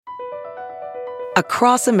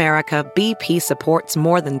Across America, BP supports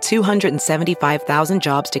more than 275,000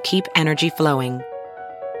 jobs to keep energy flowing.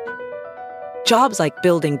 Jobs like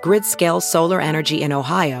building grid-scale solar energy in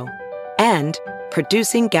Ohio and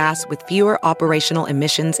producing gas with fewer operational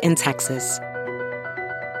emissions in Texas.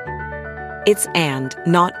 It's and,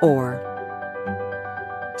 not or.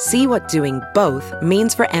 See what doing both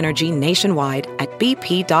means for energy nationwide at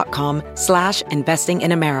bp.com/investing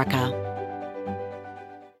in America.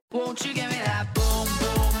 Won't you give me that boom,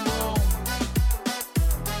 boom, boom?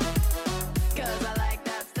 'Cause I like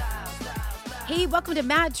that style. Hey, welcome to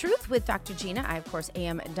Mad Truth with Dr. Gina. I, of course,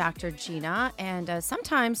 am Dr. Gina, and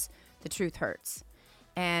sometimes the truth hurts.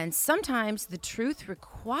 And sometimes the truth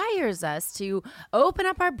requires us to open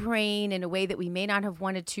up our brain in a way that we may not have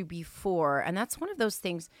wanted to before. And that's one of those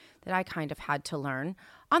things that I kind of had to learn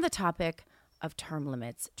on the topic of term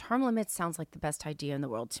limits. Term limits sounds like the best idea in the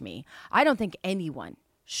world to me. I don't think anyone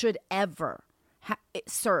should ever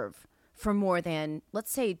serve for more than,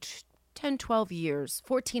 let's say, 10, 12 years,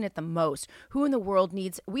 14 at the most. Who in the world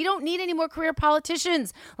we don't need any more career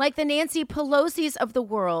politicians like the Nancy Pelosi's of the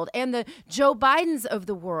world and the Joe Bidens of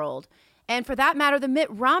the world. And for that matter, the Mitt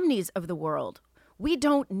Romneys of the world. We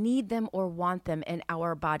don't need them or want them in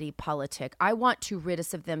our body politic. I want to rid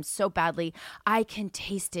us of them so badly. I can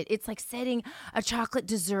taste it. It's like setting a chocolate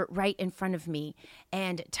dessert right in front of me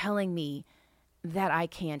and telling me that I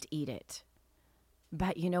can't eat it.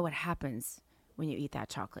 But you know what happens when you eat that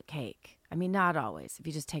chocolate cake? I mean, not always. If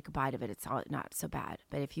you just take a bite of it, it's not so bad.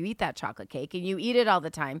 But if you eat that chocolate cake and you eat it all the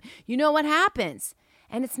time, you know what happens.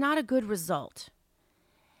 And it's not a good result.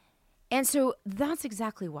 And so that's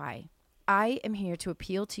exactly why I am here to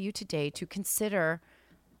appeal to you today to consider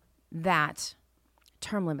that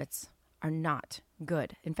term limits are not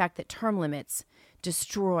good. In fact, that term limits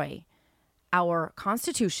destroy our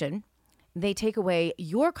Constitution. They take away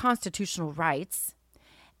your constitutional rights,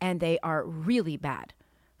 and they are really bad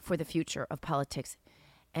for the future of politics.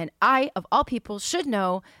 And I, of all people, should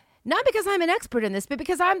know, not because I'm an expert in this, but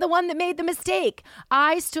because I'm the one that made the mistake.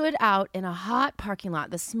 I stood out in a hot parking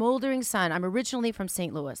lot, the smoldering sun. I'm originally from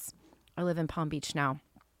St. Louis. I live in Palm Beach now.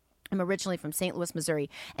 I'm originally from St. Louis, Missouri.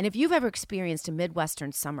 And if you've ever experienced a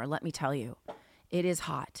Midwestern summer, let me tell you, it is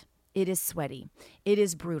hot. It is sweaty. It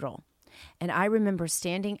is brutal. And I remember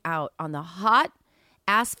standing out on the hot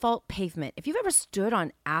asphalt pavement. If you've ever stood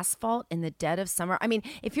on asphalt in the dead of summer, I mean,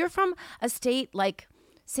 if you're from a state like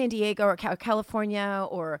San Diego or California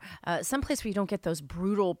or someplace where you don't get those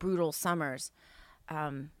brutal, brutal summers,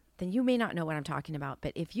 then you may not know what I'm talking about.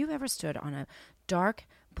 But if you've ever stood on a dark,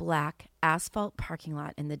 black asphalt parking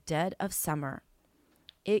lot in the dead of summer,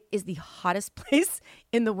 it is the hottest place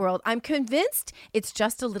in the world. I'm convinced it's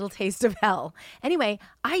just a little taste of hell. Anyway,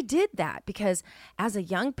 I did that because as a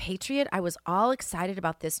young patriot, I was all excited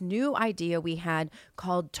about this new idea we had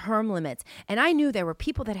called term limits. And I knew there were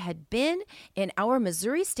people that had been in our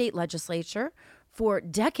Missouri state legislature for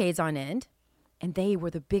decades on end, and they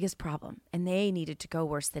were the biggest problem, and they needed to go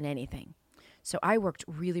worse than anything. So I worked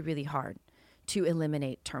really, really hard to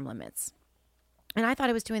eliminate term limits. And I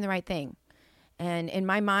thought I was doing the right thing. And in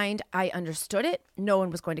my mind, I understood it. No one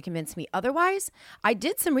was going to convince me otherwise. I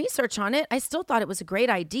did some research on it. I still thought it was a great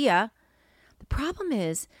idea. The problem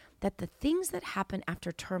is that the things that happen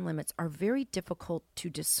after term limits are very difficult to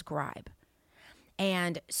describe.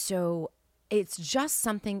 And so it's just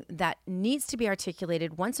something that needs to be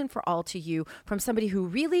articulated once and for all to you from somebody who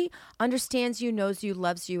really understands you, knows you,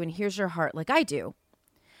 loves you, and hears your heart like I do.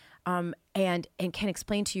 And can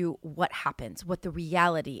explain to you what happens, what the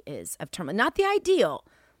reality is of term, not the ideal.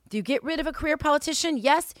 Do you get rid of a career politician?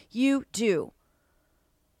 Yes, you do.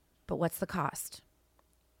 But what's the cost?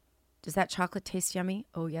 Does that chocolate taste yummy?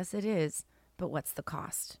 Oh, yes, it is. But what's the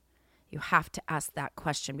cost? You have to ask that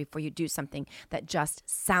question before you do something that just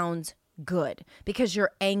sounds good because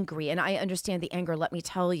you're angry. And I understand the anger. Let me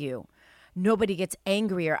tell you, nobody gets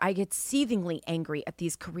angrier. I get seethingly angry at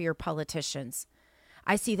these career politicians.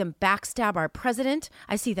 I see them backstab our president.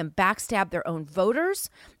 I see them backstab their own voters.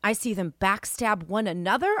 I see them backstab one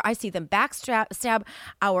another. I see them backstab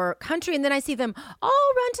our country. And then I see them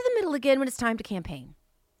all run to the middle again when it's time to campaign.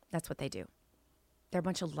 That's what they do. They're a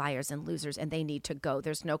bunch of liars and losers, and they need to go.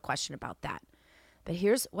 There's no question about that. But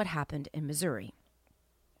here's what happened in Missouri.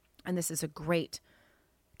 And this is a great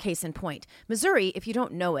case in point. Missouri, if you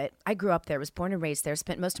don't know it, I grew up there, was born and raised there,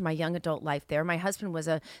 spent most of my young adult life there. My husband was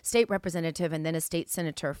a state representative and then a state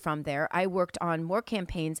senator from there. I worked on more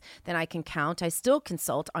campaigns than I can count. I still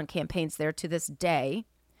consult on campaigns there to this day.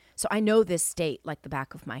 So I know this state like the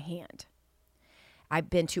back of my hand. I've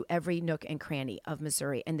been to every nook and cranny of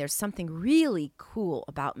Missouri, and there's something really cool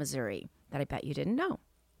about Missouri that I bet you didn't know.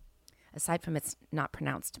 aside from it's not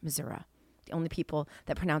pronounced Missouri. The only people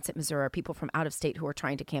that pronounce it Missouri are people from out of state who are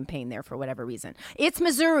trying to campaign there for whatever reason. It's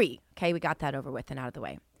Missouri. Okay, we got that over with and out of the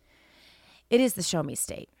way. It is the show me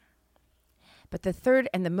state. But the third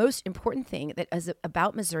and the most important thing that is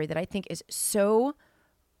about Missouri that I think is so,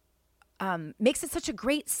 makes it such a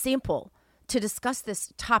great sample to discuss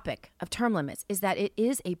this topic of term limits is that it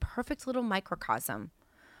is a perfect little microcosm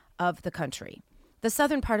of the country. The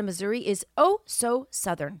southern part of Missouri is oh so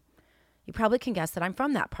southern. You probably can guess that I'm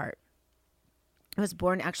from that part. I was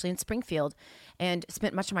born actually in Springfield and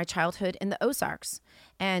spent much of my childhood in the Ozarks.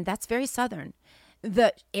 And that's very southern.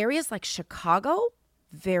 The areas like Chicago,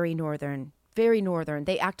 very northern, very northern.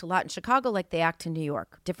 They act a lot in Chicago like they act in New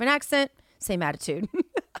York. Different accent, same attitude.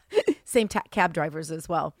 Same cab drivers as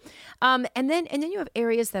well. And then you have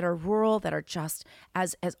areas that are rural, that are just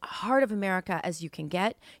as heart of America as you can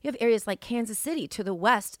get. You have areas like Kansas City to the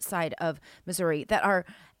west side of Missouri that are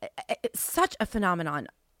such a phenomenon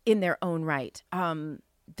in their own right.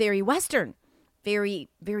 Very Western, very,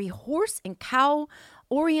 very horse and cow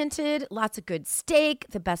oriented, lots of good steak,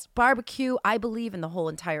 the best barbecue, I believe, in the whole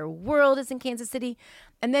entire world is in Kansas City.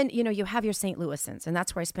 And then, you have your St. Louisans, and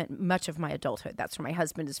that's where I spent much of my adulthood. That's where my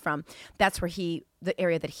husband is from. That's where the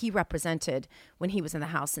area that he represented when he was in the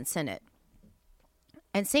House and Senate.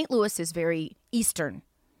 And St. Louis is very Eastern,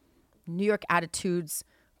 New York attitudes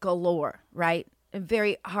galore, right?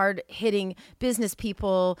 Very hard-hitting business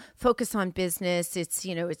people, focus on business. It's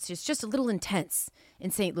just a little intense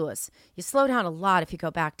in St. Louis. You slow down a lot if you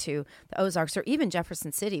go back to the Ozarks or even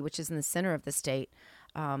Jefferson City, which is in the center of the state,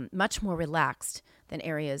 much more relaxed than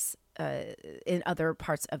areas in other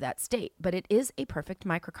parts of that state. But it is a perfect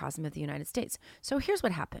microcosm of the United States. So here's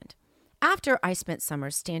what happened. After I spent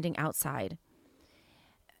summers standing outside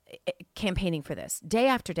campaigning for this, day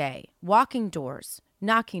after day, walking doors,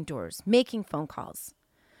 knocking doors, making phone calls.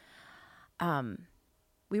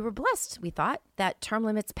 We were blessed, we thought, that term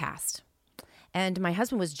limits passed. And my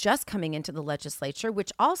husband was just coming into the legislature,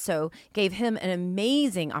 which also gave him an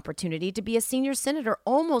amazing opportunity to be a senior senator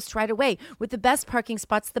almost right away with the best parking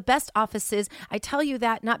spots, the best offices. I tell you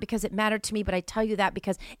that not because it mattered to me, but I tell you that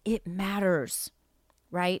because it matters,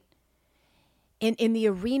 right? In the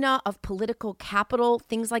arena of political capital,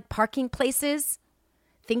 things like parking places,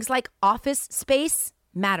 things like office space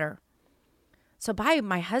matter. So by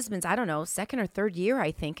my husband's, second or third year,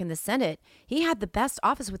 I think, in the Senate, he had the best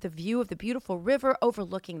office with a view of the beautiful river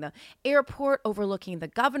overlooking the airport, overlooking the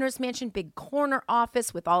governor's mansion, big corner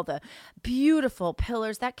office with all the beautiful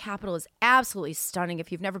pillars. That Capitol is absolutely stunning.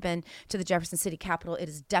 If you've never been to the Jefferson City Capitol, it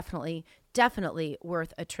is definitely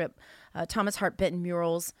worth a trip. Thomas Hart Benton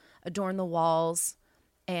murals adorn the walls,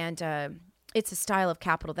 and it's a style of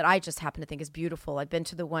Capitol that I just happen to think is beautiful. I've been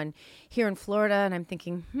to the one here in Florida, and I'm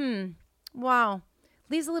thinking, wow,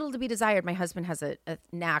 leaves a little to be desired. My husband has a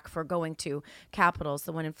knack for going to capitals.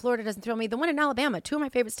 The one in Florida doesn't thrill me. The one in Alabama, two of my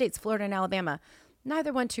favorite states, Florida and Alabama,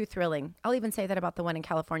 neither one too thrilling. I'll even say that about the one in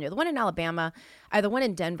California. The one in Alabama, the one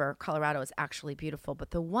in Denver, Colorado is actually beautiful.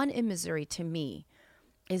 But the one in Missouri, to me,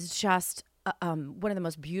 is just one of the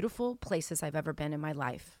most beautiful places I've ever been in my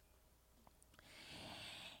life.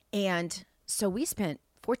 And so we spent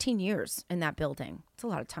 14 years in that building. It's a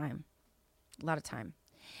lot of time.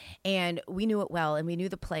 And we knew it well, and we knew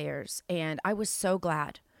the players. And I was so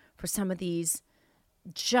glad for some of these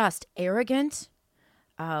just arrogant,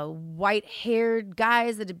 white-haired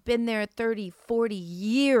guys that had been there 30, 40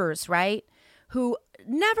 years, right? Who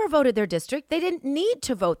never voted their district. They didn't need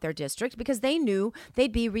to vote their district because they knew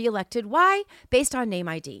they'd be reelected. Why? Based on name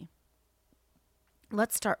ID.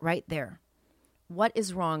 Let's start right there. What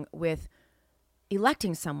is wrong with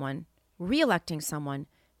electing someone, reelecting someone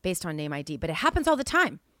based on name ID? But it happens all the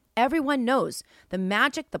time. Everyone knows the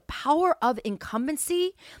magic, the power of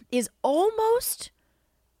incumbency is almost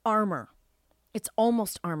armor. It's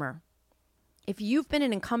almost armor. If you've been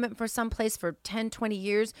an incumbent for some place for 10, 20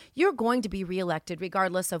 years, you're going to be reelected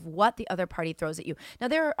regardless of what the other party throws at you. Now,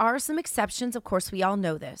 there are some exceptions. Of course, we all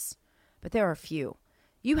know this, but there are a few.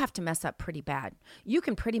 You have to mess up pretty bad. You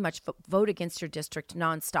can pretty much vote against your district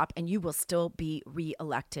nonstop, and you will still be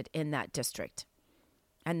reelected in that district.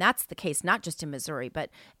 And that's the case, not just in Missouri,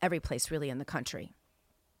 but every place really in the country.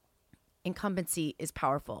 Incumbency is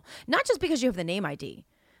powerful, not just because you have the name ID,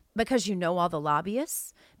 because you know all the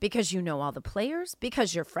lobbyists, because you know all the players,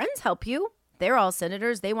 because your friends help you. They're all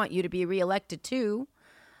senators. They want you to be reelected too.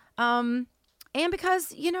 And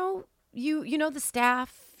because, you know the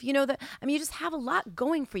staff, you just have a lot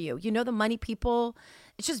going for you. You know the money people.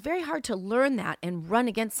 It's just very hard to learn that and run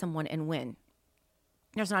against someone and win.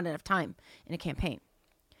 There's not enough time in a campaign.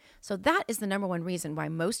 So that is the number one reason why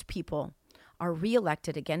most people are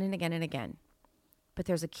reelected again and again and again. But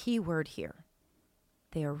there's a key word here.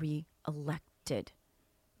 They are reelected.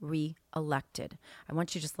 Reelected. I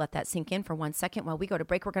want you to just let that sink in for 1 second while we go to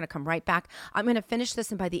break. We're going to come right back. I'm going to finish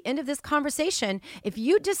this. And by the end of this conversation, if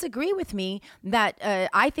you disagree with me that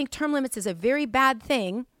I think term limits is a very bad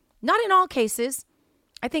thing, not in all cases.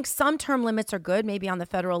 I think some term limits are good, maybe on the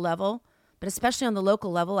federal level, but especially on the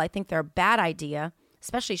local level, I think they're a bad idea,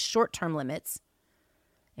 especially short-term limits.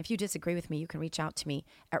 If you disagree with me, you can reach out to me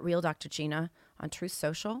at Real Dr. Gina on Truth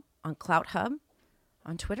Social, on Clout Hub,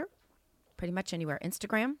 on Twitter, pretty much anywhere.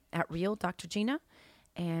 Instagram at Real Dr. Gina.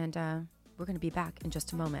 And we're going to be back in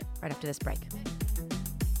just a moment, right after this break.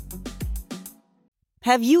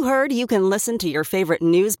 Have you heard you can listen to your favorite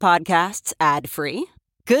news podcasts ad-free?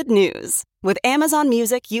 Good news. With Amazon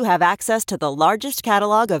Music, you have access to the largest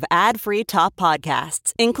catalog of ad-free top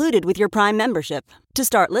podcasts included with your Prime membership. To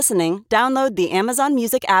start listening, download the Amazon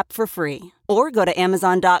Music app for free or go to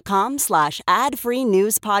amazon.com/ad-free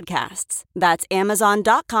news podcasts. That's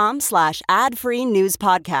amazon.com/ad-free news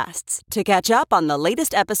podcasts to catch up on the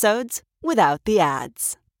latest episodes without the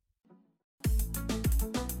ads.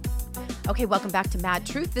 Okay, welcome back to Mad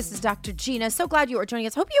Truth. This is Dr. Gina. So glad you are joining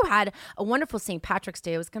us. Hope you had a wonderful St. Patrick's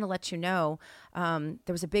Day. I was going to let you know there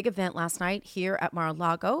was a big event last night here at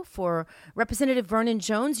Mar-a-Lago for Representative Vernon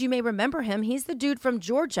Jones. You may remember him. He's the dude from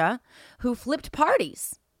Georgia who flipped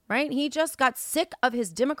parties, right? He just got sick of his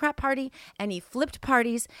Democrat Party and he flipped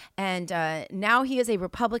parties. And now he is a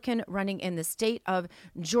Republican running in the state of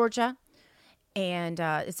Georgia. And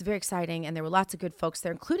it's very exciting. And there were lots of good folks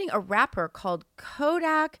there, including a rapper called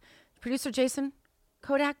Kodak. Producer Jason,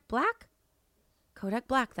 Kodak Black,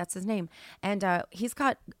 that's his name. And he's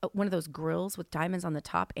got one of those grills with diamonds on the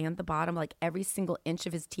top and the bottom. Like every single inch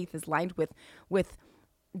of his teeth is lined with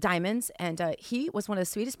diamonds. And he was one of the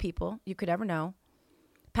sweetest people you could ever know.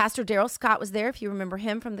 Pastor Daryl Scott was there, if you remember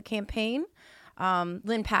him from the campaign.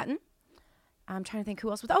 Lynn Patton. I'm trying to think who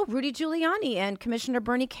else was. Oh, Rudy Giuliani and Commissioner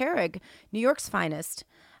Bernie Carrig, New York's finest.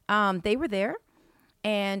 They were there.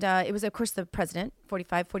 And it was, of course, the president,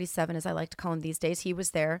 45, 47, as I like to call him these days. He was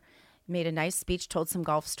there, made a nice speech, told some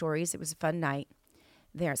golf stories. It was a fun night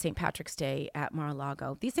there at St. Patrick's Day at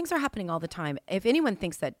Mar-a-Lago. These things are happening all the time. If anyone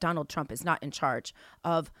thinks that Donald Trump is not in charge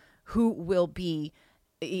of who will be,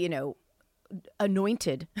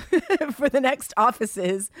 anointed for the next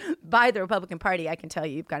offices by the Republican Party, I can tell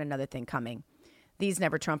you, you've got another thing coming. These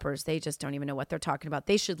never Trumpers, they just don't even know what they're talking about.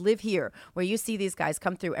 They should live here where you see these guys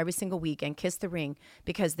come through every single week and kiss the ring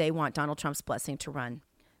because they want Donald Trump's blessing to run.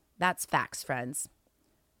 That's facts, friends.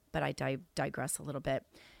 But I digress a little bit.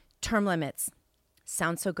 Term limits.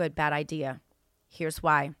 Sounds so good. Bad idea. Here's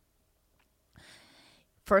why.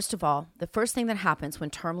 First of all, the first thing that happens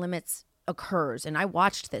when term limits occurs, and I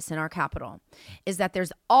watched this in our Capitol, is that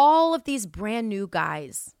there's all of these brand new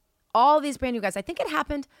guys. I think it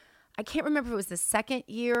happened, I can't remember if it was the second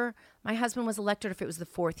year my husband was elected or if it was the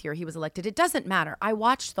fourth year he was elected. It doesn't matter. I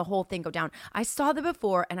watched the whole thing go down. I saw the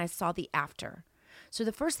before and I saw the after. So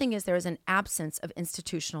the first thing is there is an absence of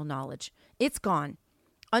institutional knowledge. It's gone.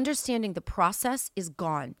 Understanding the process is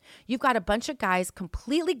gone. You've got a bunch of guys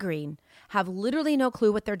completely green, have literally no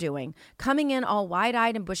clue what they're doing, coming in all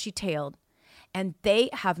wide-eyed and bushy-tailed, and they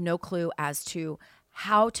have no clue as to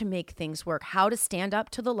how to make things work, how to stand up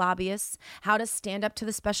to the lobbyists, how to stand up to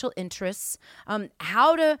the special interests,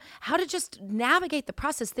 how to just navigate the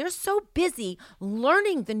process. They're so busy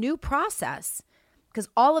learning the new process because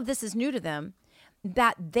all of this is new to them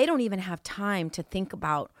that they don't even have time to think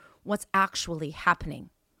about what's actually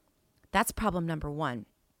happening. That's problem number one.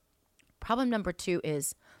 Problem number two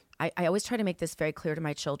is, I always try to make this very clear to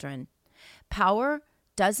my children. Power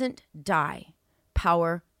doesn't die.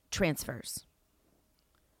 Power transfers.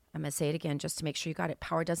 I'm going to say it again just to make sure you got it.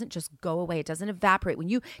 Power doesn't just go away. It doesn't evaporate. When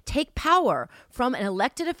you take power from an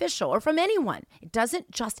elected official or from anyone, it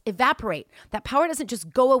doesn't just evaporate. That power doesn't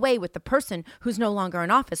just go away with the person who's no longer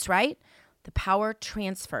in office, right? The power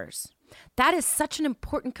transfers. That is such an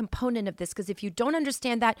important component of this because if you don't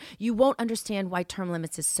understand that, you won't understand why term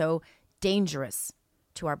limits is so dangerous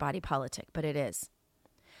to our body politic, but it is.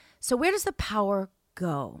 So where does the power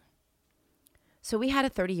go? So we had a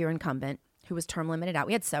 30-year incumbent who was term limited out.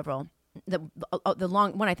 We had several. The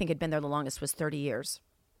long one I think had been there the longest was 30 years.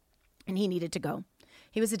 And he needed to go.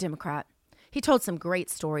 He was a Democrat. He told some great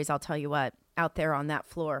stories, I'll tell you what, out there on that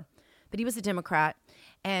floor. But he was a Democrat,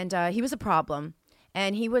 and he was a problem.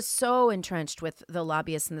 And he was so entrenched with the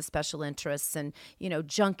lobbyists and the special interests and,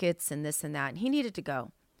 junkets and this and that. And he needed to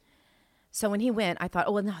go. So when he went, I thought,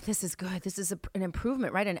 oh, well, no, this is good. This is an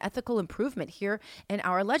improvement, right? An ethical improvement here in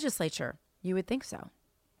our legislature. You would think so.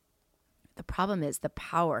 The problem is the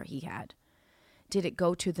power he had. Did it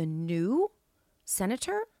go to the new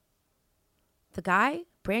senator? The guy,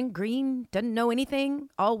 brand green, doesn't know anything,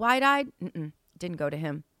 all wide-eyed? Didn't go to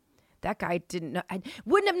him. That guy didn't know. I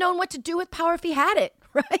wouldn't have known what to do with power if he had it,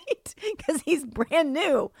 right? Because he's brand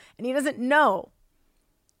new and he doesn't know.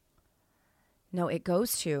 No, it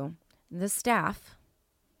goes to the staff,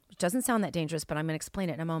 which doesn't sound that dangerous, but I'm going to explain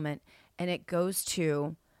it in a moment. And it goes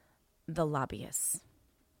to the lobbyists.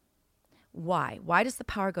 Why? Why does the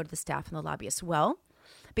power go to the staff and the lobbyists? Well,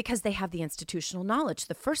 because they have the institutional knowledge.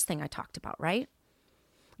 The first thing I talked about, right?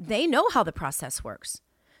 They know how the process works.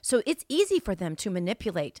 So it's easy for them to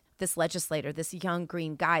manipulate this legislator, this young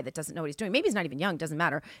green guy that doesn't know what he's doing. Maybe he's not even young, doesn't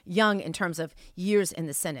matter. Young in terms of years in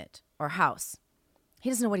the Senate or House. He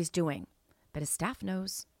doesn't know what he's doing, but his staff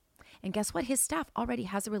knows. And guess what? His staff already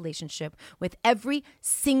has a relationship with every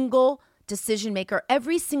single decision maker,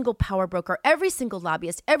 every single power broker, every single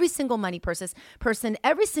lobbyist, every single money person,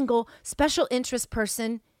 every single special interest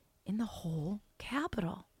person in the whole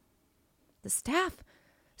Capitol. The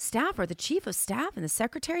staff or the chief of staff and the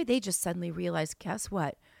secretary, they just suddenly realized, guess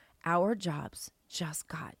what? Our jobs just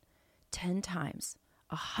got 10 times,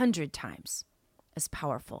 100 times as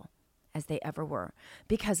powerful as they ever were.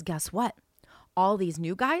 Because guess what? All these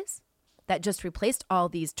new guys that just replaced all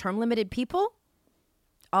these term limited people,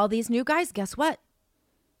 all these new guys, guess what?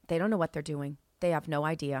 They don't know what they're doing. They have no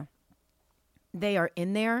idea. They are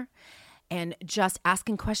in there and just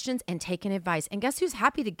asking questions and taking advice. And guess who's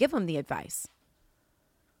happy to give them the advice?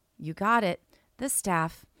 You got it. The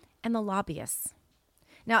staff and the lobbyists.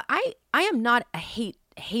 Now, I am not a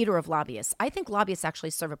hater of lobbyists. I think lobbyists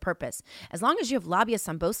actually serve a purpose. As long as you have lobbyists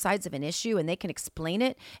on both sides of an issue and they can explain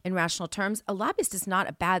it in rational terms, a lobbyist is not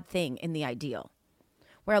a bad thing in the ideal.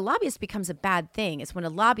 Where a lobbyist becomes a bad thing is when a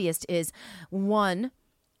lobbyist is, one,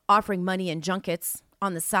 offering money and junkets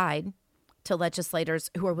on the side to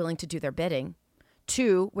legislators who are willing to do their bidding.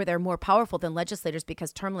 Two, where they're more powerful than legislators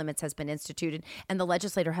because term limits has been instituted and the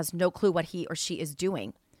legislator has no clue what he or she is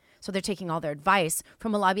doing. So they're taking all their advice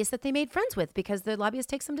from a lobbyist that they made friends with because the lobbyist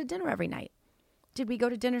takes them to dinner every night. Did we go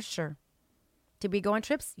to dinner? Sure. Did we go on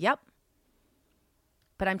trips? Yep.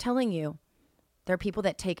 But I'm telling you, there are people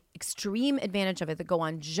that take extreme advantage of it, that go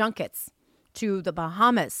on junkets to the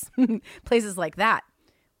Bahamas, places like that.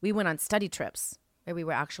 We went on study trips where we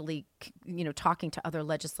were actually, talking to other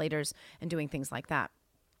legislators and doing things like that.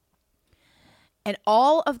 And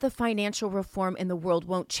all of the financial reform in the world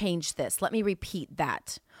won't change this. Let me repeat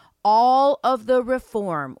that. All of the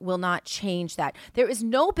reform will not change that. There is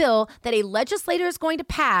no bill that a legislator is going to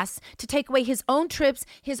pass to take away his own trips,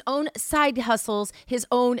 his own side hustles, his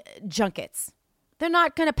own junkets. They're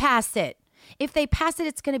not going to pass it. If they pass it,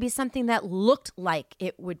 it's going to be something that looked like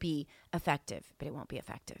it would be effective, but it won't be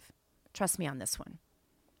effective. Trust me on this one.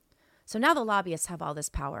 So now the lobbyists have all this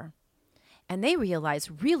power, and they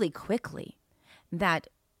realize really quickly that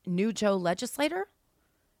new Joe legislator,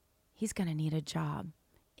 he's going to need a job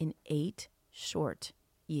in 8 short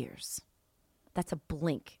years. That's a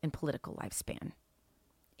blink in political lifespan.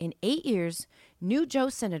 In 8 years, new Joe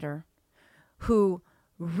senator, who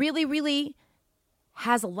really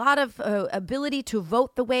has a lot of ability to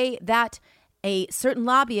vote the way that a certain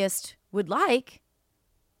lobbyist would like,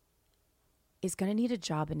 is going to need a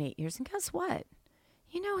job in 8 years. And guess what?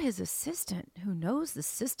 His assistant, who knows the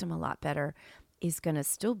system a lot better, is going to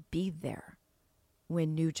still be there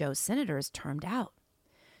when new Joe senator is termed out.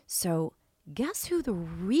 So guess who the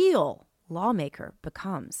real lawmaker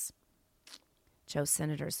becomes? Joe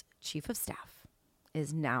senator's chief of staff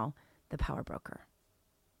is now the power broker.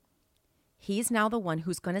 He's now the one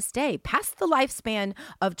who's going to stay past the lifespan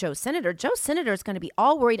of Joe Senator. Joe Senator is going to be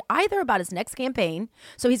all worried either about his next campaign,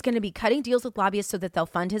 so he's going to be cutting deals with lobbyists so that they'll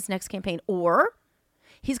fund his next campaign, or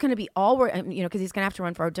he's going to be all worried, because he's going to have to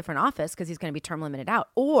run for a different office because he's going to be term limited out,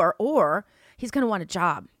 or he's going to want a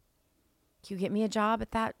job. You get me a job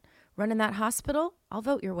at that, running that hospital, I'll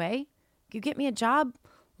vote your way. You get me a job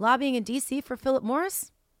lobbying in D.C. for Philip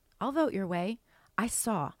Morris, I'll vote your way. I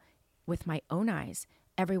saw with my own eyes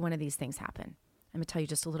every one of these things happen. I'm going to tell you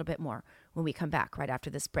just a little bit more when we come back right after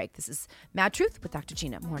this break. This is Mad Truth with Dr.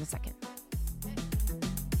 Gina. More in a second.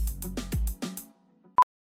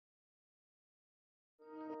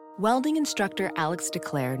 Welding instructor Alex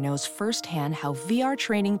DeClaire knows firsthand how VR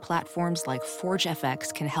training platforms like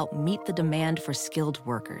ForgeFX can help meet the demand for skilled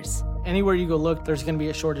workers. Anywhere you go look, there's going to be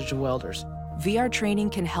a shortage of welders. VR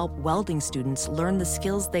training can help welding students learn the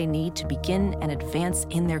skills they need to begin and advance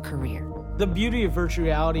in their career. The beauty of virtual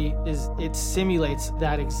reality is it simulates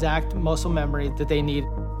that exact muscle memory that they need.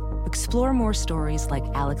 Explore more stories like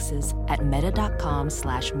Alex's at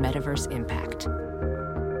meta.com/metaverseimpact.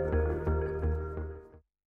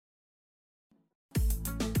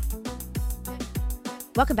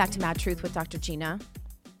 Welcome back to Mad Truth with Dr. Gina.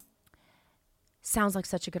 Sounds like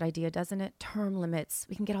such a good idea, doesn't it? Term limits.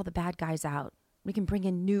 We can get all the bad guys out. We can bring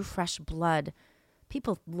in new, fresh blood.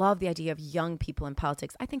 People love the idea of young people in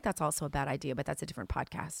politics. I think that's also a bad idea, but that's a different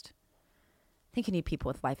podcast. I think you need people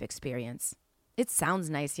with life experience. It sounds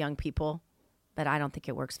nice, young people, but I don't think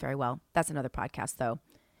it works very well. That's another podcast, though.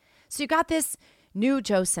 So you got this new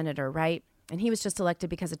Joe senator, right? And he was just elected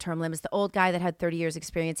because of term limits. The old guy that had 30 years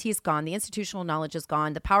experience, he's gone. The institutional knowledge is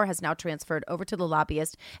gone. The power has now transferred over to the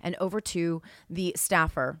lobbyist and over to the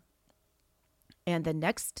staffer. And the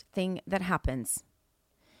next thing that happens,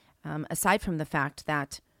 aside from the fact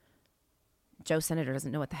that Joe Senator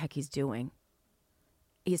doesn't know what the heck he's doing,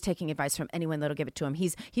 he's taking advice from anyone that'll give it to him.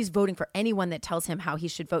 He's voting for anyone that tells him how he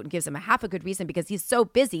should vote and gives him a half a good reason because he's so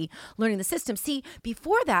busy learning the system. See,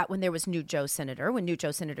 before that, when there was new Joe Senator, when new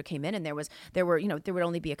Joe Senator came in and there would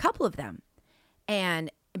only be a couple of them.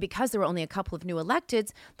 And because there were only a couple of new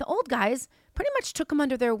electeds, the old guys pretty much took them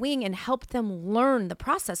under their wing and helped them learn the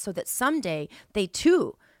process so that someday they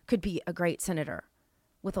too could be a great senator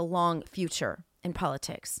with a long future in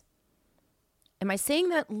politics. Am I saying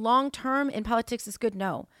that long-term in politics is good?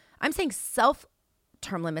 No. I'm saying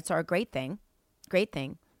self-term limits are a great thing, but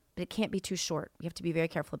it can't be too short. You have to be very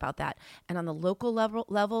careful about that. And on the local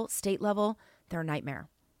level, state level, they're a nightmare.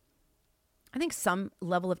 I think some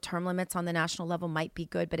level of term limits on the national level might be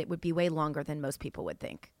good, but it would be way longer than most people would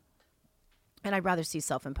think. And I'd rather see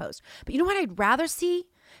self-imposed. But you know what I'd rather see?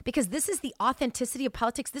 Because this is the authenticity of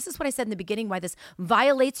politics. This is what I said in the beginning, why this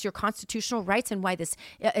violates your constitutional rights and why this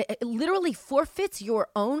it literally forfeits your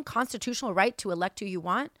own constitutional right to elect who you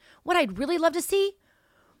want. What I'd really love to see?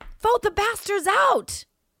 Vote the bastards out.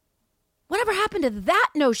 Whatever happened to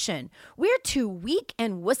that notion? We're too weak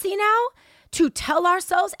and wussy now to tell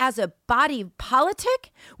ourselves as a body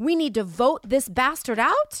politic we need to vote this bastard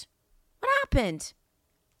out? What happened?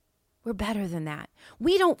 We're better than that.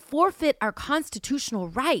 We don't forfeit our constitutional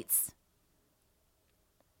rights,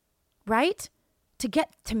 right?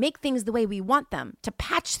 To make things the way we want them, to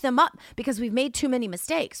patch them up because we've made too many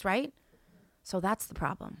mistakes, right? So that's the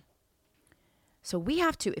problem. So we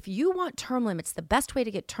have to, if you want term limits, the best way to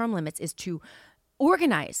get term limits is to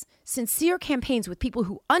organize sincere campaigns with people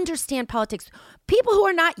who understand politics, people who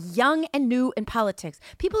are not young and new in politics,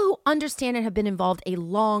 people who understand and have been involved a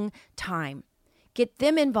long time. Get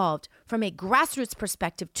them involved from a grassroots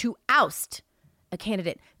perspective to oust a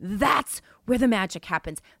candidate. That's where the magic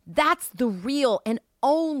happens. That's the real and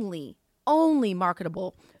only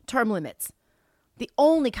marketable term limits. The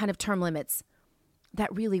only kind of term limits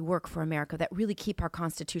that really work for America, that really keep our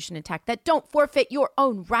Constitution intact, that don't forfeit your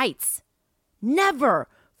own rights. Never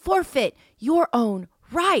forfeit your own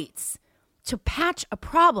rights to patch a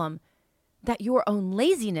problem that your own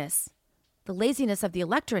laziness, the laziness of the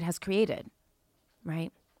electorate, has created.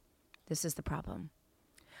 Right? This is the problem.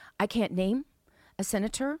 I can't name a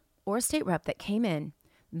senator or a state rep that came in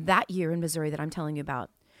that year in Missouri that I'm telling you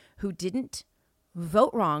about who didn't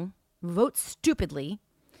vote wrong, vote stupidly,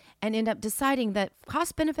 and end up deciding that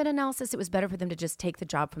cost-benefit analysis, it was better for them to just take the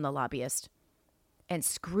job from the lobbyist and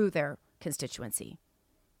screw their constituency.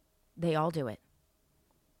 They all do it.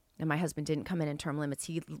 And my husband didn't come in term limits.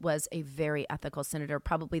 He was a very ethical senator,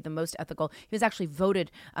 probably the most ethical. He was actually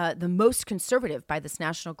voted the most conservative by this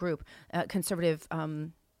national group, conservative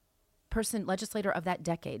legislator of that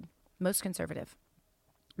decade, most conservative,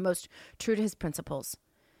 most true to his principles.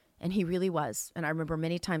 And he really was. And I remember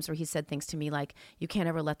many times where he said things to me like, you can't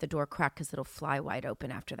ever let the door crack because it'll fly wide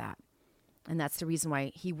open after that. And that's the reason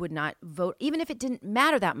why he would not vote, even if it didn't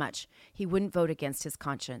matter that much, he wouldn't vote against his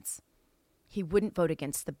conscience. He wouldn't vote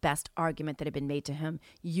against the best argument that had been made to him,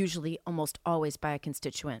 usually almost always by a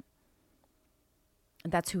constituent.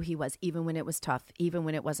 And that's who he was, even when it was tough, even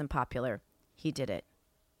when it wasn't popular. He did it.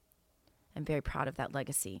 I'm very proud of that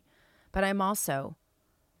legacy. But I'm also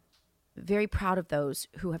very proud of those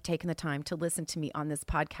who have taken the time to listen to me on this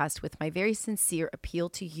podcast with my very sincere appeal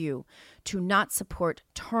to you to not support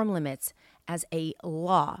term limits as a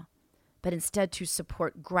law, but instead to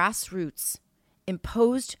support grassroots,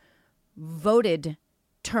 imposed, voted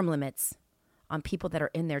term limits on people that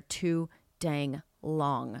are in there too dang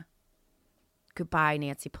long. Goodbye,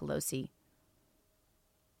 Nancy Pelosi.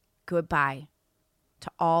 Goodbye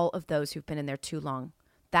to all of those who've been in there too long.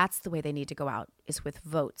 That's the way they need to go out, is with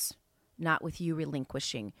votes, not with you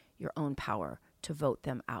relinquishing your own power to vote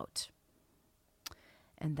them out.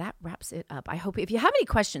 And that wraps it up. I hope if you have any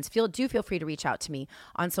questions, feel free to reach out to me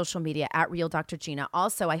on social media at Real Dr. Gina.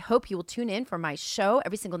 Also, I hope you will tune in for my show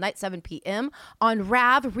every single night, 7 p.m. on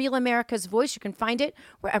RAV, Real America's Voice. You can find it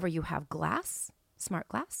wherever you have glass, smart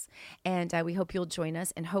glass. And we hope you'll join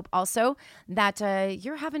us, and hope also that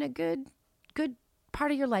you're having a good part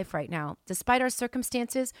of your life right now. Despite our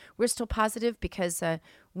circumstances, we're still positive because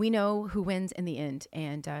we know who wins in the end,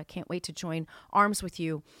 and can't wait to join arms with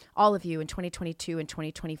you, all of you, in 2022 and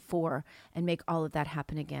 2024 and make all of that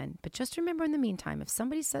happen again. But just remember, in the meantime, if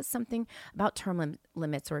somebody says something about term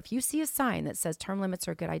limits, or if you see a sign that says term limits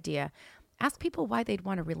are a good idea, ask people why they'd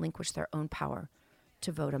want to relinquish their own power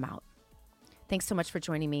to vote them out. Thanks so much for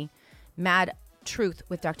joining me. Mad Truth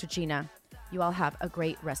with Dr. Gina. You all have a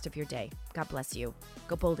great rest of your day. God bless you.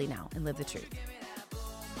 Go boldly now and live the truth.